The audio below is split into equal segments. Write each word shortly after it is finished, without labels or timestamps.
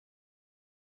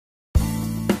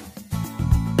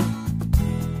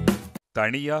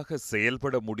தனியாக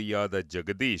செயல்பட முடியாத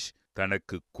ஜெகதீஷ்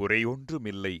தனக்கு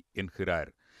குறையொன்றுமில்லை என்கிறார்.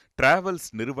 டிராவல்ஸ்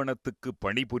நிறுவனத்துக்கு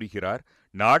பணிபுரிகிறார்.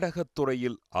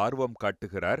 நாடகத்துறையில் ஆர்வம்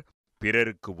காட்டுகிறார்.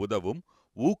 பிறருக்கு உதவும்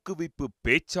ஊக்குவிப்பு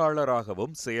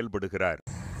பேச்சாளராகவும் செயல்படுகிறார்.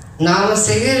 நாம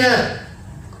செய்கிற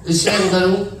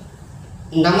விஷயங்களும்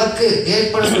நமக்கு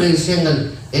ஏற்படக்கூடிய விஷயங்கள்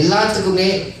எல்லாத்துக்குமே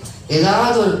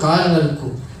ஏதாவது ஒரு காரணம்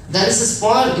இருக்கும். There is a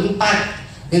small impact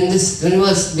in this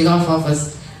universe because of us.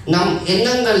 நம்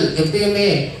எண்ணங்கள் எப்பயுமே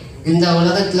இந்த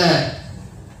உலகத்துல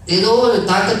ஏதோ ஒரு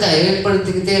தாக்கத்தை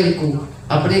ஏற்படுத்திக்கிட்டே இருக்கும்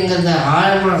அப்படிங்கிறத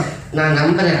ஆழமா நான்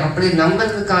நம்புறேன். அப்படி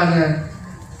நம்புறதுக்கான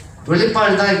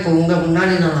வெளிப்பாடு தான் இப்போ உங்க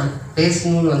முன்னாடி நான்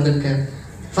பேசணும்னு வந்திருக்கேன்.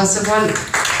 ஃபர்ஸ்ட் ஆஃப் ஆல்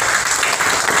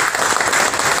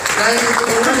நான் இதுக்கு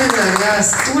முன்னாடி நிறையா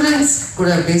ஸ்டூடெண்ட்ஸ்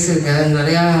கூட பேசியிருக்கேன்,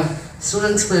 நிறையா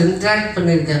ஸ்டூடெண்ட்ஸ் கூட இன்ட்ராக்ட்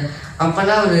பண்ணியிருக்கேன்.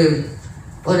 அப்போல்லாம்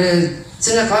ஒரு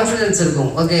சின்ன கான்ஃபிடென்ஸ்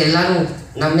இருக்கும், ஓகே எல்லாரும்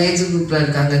நம்ம ஏஜ் குரூப்பில்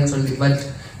இருக்காங்கன்னு சொல்லி. பட்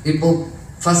இப்போது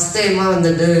ஃபஸ்ட் டைமாக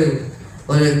வந்துட்டு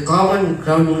ஒரு காமன்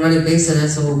க்ரௌட் முன்னாடி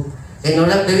பேசுகிறேன். ஸோ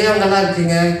என்னோட பெரியவங்களாம்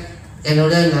இருக்கீங்க,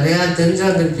 என்னோட நிறையா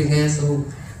தெரிஞ்சவங்க இருப்பீங்க. ஸோ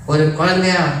ஒரு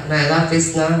குழந்தையா நான் எதாவது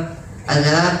பேசினா அது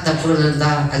எதாவது தப்புகள்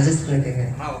இருந்தால் அட்ஜஸ்ட் பண்ணிக்கோங்க.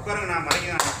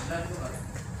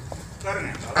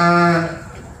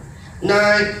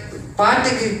 நான்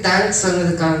பாட்டுக்கு தேங்க்ஸ்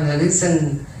சொன்னதுக்கான ரீசன்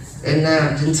என்ன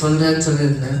அப்படின்னு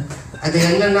சொல்லியிருந்தேன். அது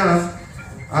என்னன்னா,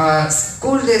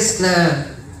 ஸ்கூல் டேஸில்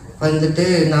வந்துட்டு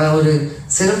நான் ஒரு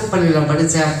சிறப்பு பள்ளியில்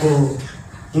படித்தேன்.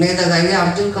 அப்போது மேதக ஐயா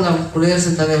அப்துல் கலாம்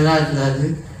குடியரசுத் தலைவராக இருந்தார்.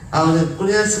 அவர்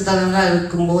குடியரசுத் தலைவராக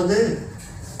இருக்கும்போது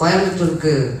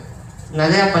கோயம்புத்தூருக்கு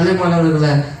நிறையா பள்ளி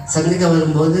மாணவர்களை சந்திக்க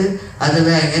வரும்போது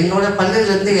அதில் என்னோட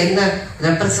பள்ளியிலேருந்து என்ன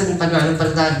ரெப்ரசன்ட் பண்ண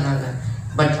அனுப்புறதா இருந்தாங்க.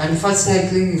 பட்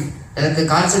அன்ஃபார்ச்சுனேட்லி எனக்கு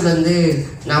காய்ச்சல் வந்து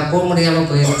நான் போக முடியாமல்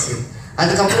போயிடுச்சு.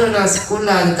 அதுக்கப்புறம் நான்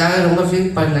ஸ்கூலில் அதுக்காக ரொம்ப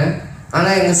ஃபீல் பண்ணேன்.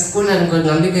 ஆனால் எங்கள் ஸ்கூலில் எனக்கு ஒரு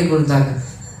நம்பிக்கை கொடுத்தாங்க,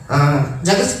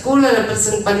 ஸ்கூலில்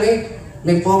ரெப்ரசன்ட் பண்ணி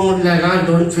நீ போக முடியலன்னா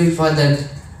டோன்ட் ஃபீல் ஃபார் தட்,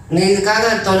 நீ இதுக்காக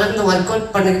தொடர்ந்து ஒர்க்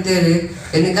அவுட் பண்ணிக்கிட்டே இரு,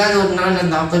 என்னைக்காவது ஒரு நாள்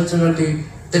அந்த ஆப்பர்ச்சுனிட்டி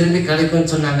திரும்பி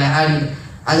கிடைக்கும்னு சொன்னாங்க. அண்ட்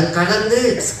அது கடந்து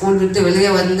ஸ்கூல் விட்டு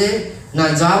வெளியே வந்து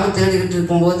நான் ஜாப் தேடிக்கிட்டு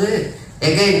இருக்கும்போது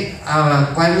எகைன்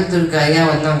கோயம்புத்தூருக்கு ஐயா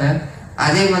வந்தாங்க.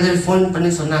 அதே மாதிரி ஃபோன்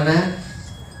பண்ணி சொன்னாங்க,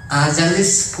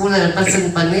 ஜெகதீஷ் ஸ்கூலை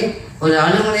ரெப்ரசன்ட் பண்ணி ஒரு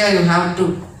அலுமினியாக you have to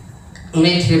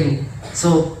meet him, so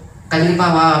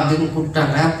கண்டிப்பாக வா அப்படின்னு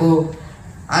கூப்பிட்டாங்க. அப்போது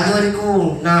அது வரைக்கும்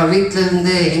நான் வீட்டில்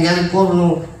இருந்து எங்கேயாவது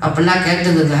போகணும் அப்படிலாம்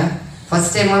கேட்டதில்லை.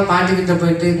 ஃபஸ்ட் டைமாக பாட்டிக்கிட்ட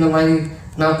போயிட்டு இந்த மாதிரி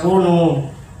நான் போகணும்,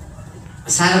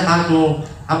 சாரை பார்க்கணும்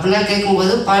அப்படிலாம்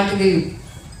கேட்கும்போது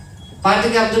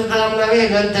பாட்டிக்கு அப்துல் கலாம்னாவே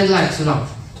என்னன்னு தெரியல ஆக்சுவலாக.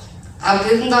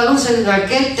 அப்படி இருந்தாலும் சரி நான்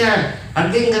கேட்டேன்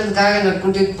அப்படிங்கிறதுக்காக என்னை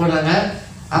கூட்டிகிட்டு போனாங்க.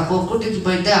 அப்போது கூட்டிகிட்டு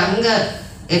போயிட்டு அங்கே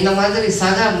என்ன மாதிரி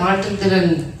சக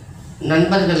மாற்றுத்திறன்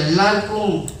நண்பர்கள்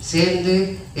எல்லாருக்கும் சேர்ந்து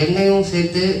என்னையும்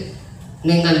சேர்த்து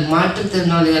நீங்கள்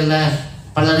மாற்றுத்திறனாளிகள்ல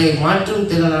பலரை மாற்றும்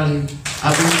திறனாளி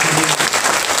அப்படின்னு சொல்லி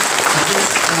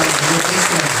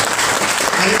பேசினாங்க.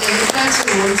 அந்த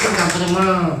இன்ட்ராக்ஷன் முடிச்சதுக்கு அப்புறமா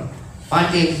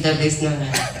பாட்டி என்கிட்ட பேசினாங்க,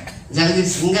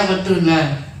 ஜெகதீஷ் இங்கே மட்டும் இல்லை,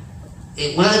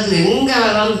 உலகத்தில் எங்கே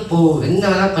வேணாலும் போ, என்ன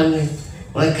வேணால் பண்ணு,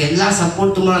 உனக்கு எல்லா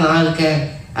சப்போர்ட்டுமா நான் இருக்கேன்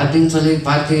அப்படின்னு சொல்லி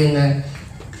பாட்டி என்ன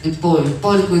இப்போ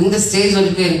இருக்கும் இந்த ஸ்டேஜ்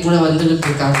வரைக்கும் என் கூட வந்துட்டு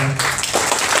இருக்காங்க.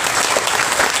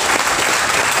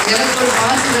 எனக்கு ஒரு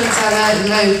பாட்டு கிடைச்சாங்க,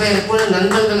 இல்லை இப்போ என் கூட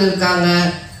நண்பர்கள் இருக்காங்க,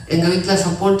 எங்கள் வீட்டில்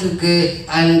சப்போர்ட் இருக்குது.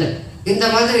 அண்ட் இந்த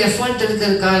மாதிரி எஃபர்ட்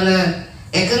இருக்கிறதுக்கான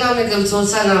எக்கனாமிக்கல்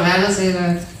சோர்ஸாக நான் வேலை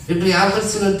செய்கிறேன், இப்படி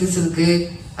ஆப்பர்ச்சுனிட்டிஸ் இருக்குது.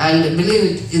 அண்ட் பிலீவ்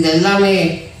இட், இது எல்லாமே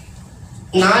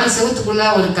 4 செவத்துக்குள்ளே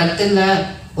ஒரு கட்டில்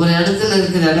ஒரு இடத்துல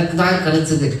இருக்குது எனக்கு தான்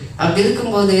கிடைச்சிது. அப்படி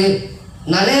இருக்கும்போது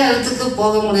நிறைய இடத்துக்கு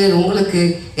போக முடியாது, உங்களுக்கு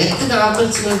எத்தனை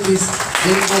ஆப்பர்ச்சுனிட்டிஸ்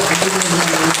இருக்கும்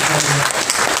அப்படிங்கிறது.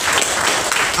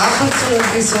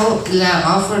 ஆப்பர்ச்சுனிட்டிஸோ இல்லை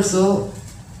ஆஃபர்ஸோ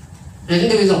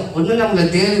 2 விதம். ஒன்று நம்மளை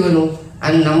தேடி வரும்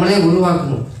அண்ட் நம்மளே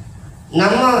உருவாக்கணும்.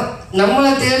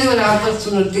 நம்மளை தேடி வர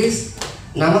ஆப்பர்ச்சுனிட்டிஸ்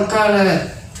நமக்கான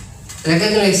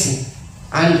ரெகக்னைசிங்,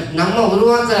 அண்ட் நம்ம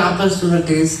உருவாக்குற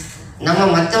ஆப்பர்ச்சுனிட்டிஸ் நம்ம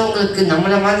மற்றவங்களுக்கு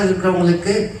நம்மளை மாதிரி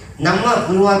இருக்கிறவங்களுக்கு நம்ம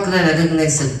உருவாக்குற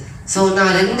ரெகக்னைசன். ஸோ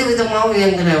நான் 2 விதமாகவும்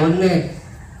இயங்குறேன். ஒன்று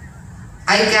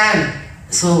ஐ கேன்,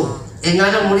 ஸோ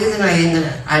என்னால் முடியுது நான்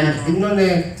இயங்குறேன். அண்ட் இன்னொன்று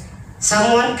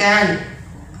சம்ஒன் கேன்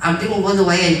அப்படிங்கும்போது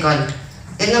வை ஐ கான்ட்.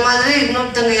 என்ன மாதிரி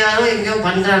இன்னொருத்தவங்க யாரோ எங்கேயோ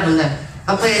பண்ணுறாங்கல்ல,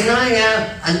 அப்போ என்னால் ஏன்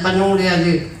அது பண்ண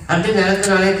முடியாது அப்படின்னு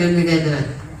எனக்கு நானே கேள்வி கேட்குறேன்.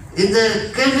 இந்த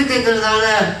கேள்வி கேட்கறதால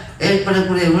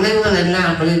ஏற்படக்கூடிய விளைவுகள் என்ன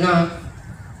அப்படின்னா,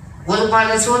 ஒரு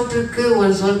பாட சோற்றுக்கு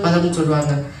ஒரு சோர் பதம்னு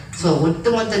சொல்லுவாங்க. ஸோ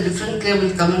ஒட்டுமொத்த டிஃப்ரெண்ட்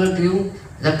லேபிள் கம்யூனிட்டியும்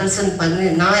ரெப்ரசன்ட் பண்ணி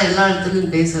நான் எல்லா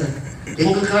இடத்துலையும் பேசுகிறேன்.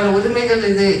 எங்களுக்கான உரிமைகள்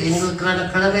இது, எங்களுக்கான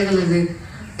கடமைகள் இது,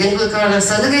 எங்களுக்கான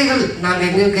சலுகைகள் நாங்கள்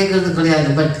எங்கேயும் கேட்கறது கிடையாது.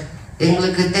 பட்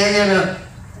எங்களுக்கு தேவையான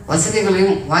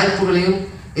வசதிகளையும் வாய்ப்புகளையும்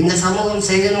இந்த சமூகம்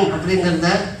செய்யணும் அப்படிங்கிறத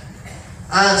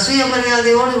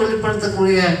சுயமரியாதையோடு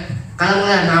வெளிப்படுத்தக்கூடிய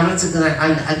களங்களை நான் அமைச்சுக்கிறேன்.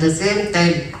 And at the same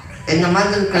time இந்த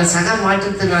மாதிரி இருக்கிற சக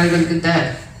மாற்றுத்திறனாளிகள்கிட்ட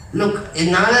லுக்,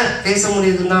 என்னால் பேச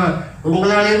முடியுதுன்னா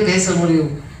உங்களாலேயும் பேச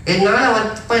முடியும், என்னால்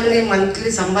ஒர்க் பண்ணி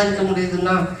மந்த்லி சம்பாதிக்க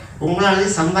முடியுதுன்னா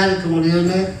உங்களாலேயும் சம்பாதிக்க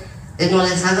முடியும்னு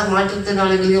என்னுடைய சக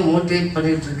மாற்றுத்திறனாளிகளையும் மோட்டிவேட்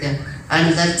பண்ணிட்டு இருக்கேன்.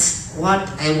 And that's what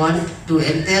I want to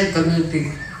entire community.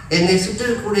 என்னை சுற்றி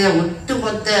இருக்கக்கூடிய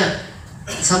ஒட்டுமொத்த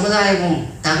சமுதாயமும்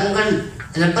தங்கள்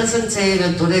ரெப்ரசன்ட் செய்கிற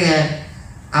துறையை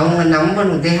அவங்க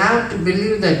நம்பணும். They have to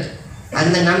believe that.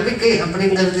 அந்த நம்பிக்கை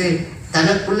அப்படிங்கிறது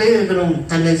தனக்குள்ளே இருக்கணும்,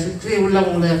 தன்னை சுற்றி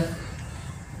உள்ளவங்களை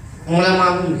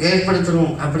மூலமாகவும்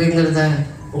ஏற்படுத்தணும் அப்படிங்கிறத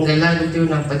உங்கள்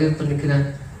எல்லாருக்கிட்டையும் நான் பதிவு பண்ணிக்கிறேன்.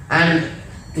 அண்ட்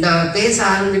நான் பேச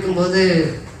ஆரம்பிக்கும் போது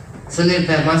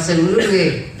சொல்லியிருப்பேன், மாஸ்டர் உருகுவே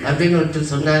அப்படின்னு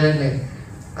ஒருத்தர் சொன்னாருன்னு.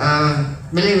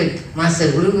 பிலீவ் இட்,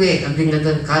 மாஸ்டர் உருகுவே அப்படிங்கிறது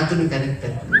ஒரு cartoon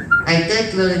character. I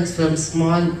take learnings from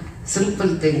small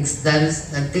simple things. There is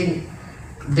nothing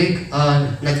big R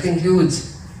nothing huge.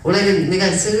 உலகின் மிக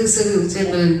சிறு சிறு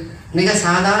விஷயங்களில், மிக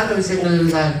சாதாரண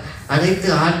விஷயங்களில் தான் அனைத்து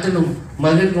ஆற்றலும்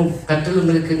மகிழ்வும் கற்றலும்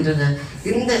இருக்கின்றன.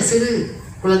 இந்த சிறு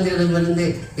குழந்தைகளிடமிருந்து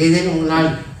ஏதேனும்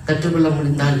உங்களால் கற்றுக்கொள்ள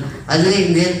முடிந்தால் அதுவே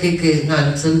இந்த இயற்கைக்கு நான்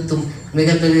செலுத்தும்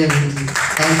மிகப்பெரிய நன்றி.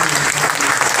 தேங்க்யூ.